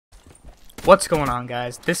What's going on,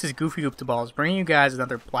 guys? This is Goofy Goop the Balls bringing you guys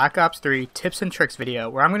another Black Ops 3 tips and tricks video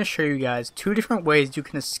where I'm going to show you guys two different ways you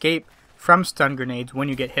can escape from stun grenades when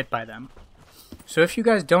you get hit by them. So if you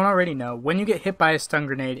guys don't already know, when you get hit by a stun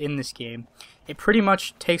grenade in this game, it pretty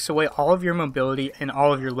much takes away all of your mobility and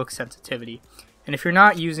all of your look sensitivity. And if you're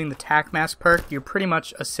not using the tac mask perk, you're pretty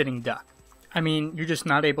much a sitting duck. I mean, you're just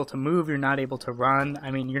not able to move, you're not able to run,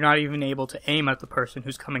 I mean, you're not even able to aim at the person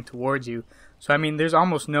who's coming towards you. So I mean, there's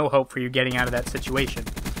almost no hope for you getting out of that situation.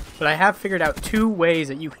 But I have figured out two ways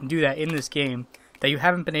that you can do that in this game that you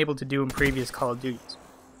haven't been able to do in previous Call of Duties.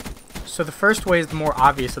 So the first way is the more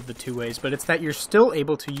obvious of the two ways, but it's that you're still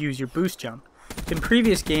able to use your boost jump. In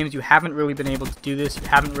previous games, you haven't really been able to do this, you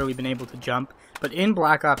haven't really been able to jump, but in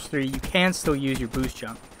Black Ops 3, you can still use your boost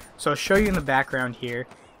jump. So I'll show you in the background here.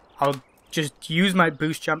 I'll just use my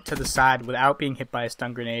boost jump to the side without being hit by a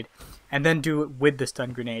stun grenade, and then do it with the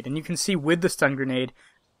stun grenade. And you can see with the stun grenade,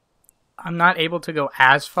 I'm not able to go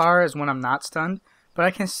as far as when I'm not stunned, but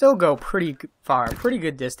I can still go pretty far, pretty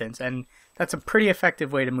good distance, and that's a pretty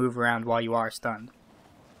effective way to move around while you are stunned.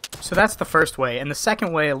 So that's the first way, and the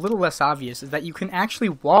second way, a little less obvious, is that you can actually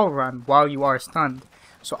wall run while you are stunned.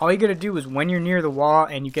 So all you gotta do is when you're near the wall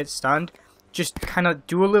and you get stunned, just kind of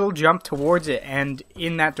do a little jump towards it and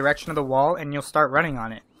in that direction of the wall, and you'll start running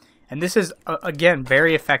on it. And this is, again,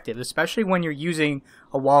 very effective, especially when you're using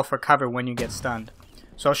a wall for cover when you get stunned.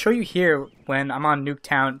 So I'll show you here when I'm on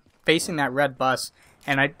Nuketown facing that red bus,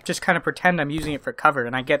 and I just kind of pretend I'm using it for cover,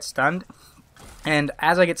 and I get stunned. And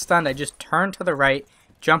as I get stunned, I just turn to the right,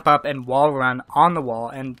 jump up, and wall run on the wall,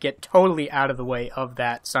 and get totally out of the way of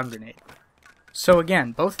that stun grenade. So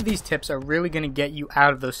again, both of these tips are really going to get you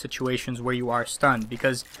out of those situations where you are stunned,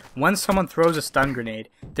 because when someone throws a stun grenade,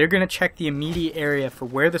 they're going to check the immediate area for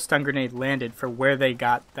where the stun grenade landed, for where they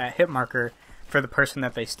got that hit marker for the person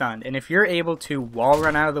that they stunned. And if you're able to wall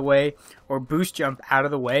run out of the way or boost jump out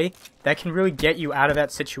of the way, that can really get you out of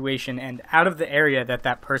that situation and out of the area that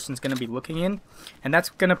that person's going to be looking in, and that's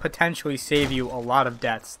going to potentially save you a lot of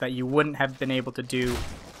deaths that you wouldn't have been able to do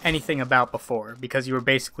anything about before, because you were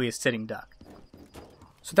basically a sitting duck.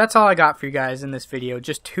 So that's all I got for you guys in this video,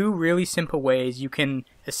 just two really simple ways you can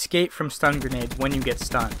escape from stun grenades when you get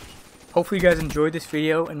stunned. Hopefully you guys enjoyed this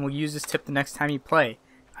video and will use this tip the next time you play.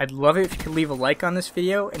 I'd love it if you could leave a like on this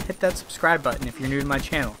video and hit that subscribe button if you're new to my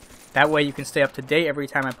channel. That way you can stay up to date every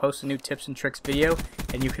time I post a new tips and tricks video,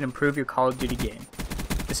 and you can improve your Call of Duty game.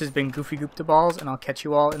 This has been Goofy Goop the Balls, and I'll catch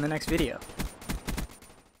you all in the next video.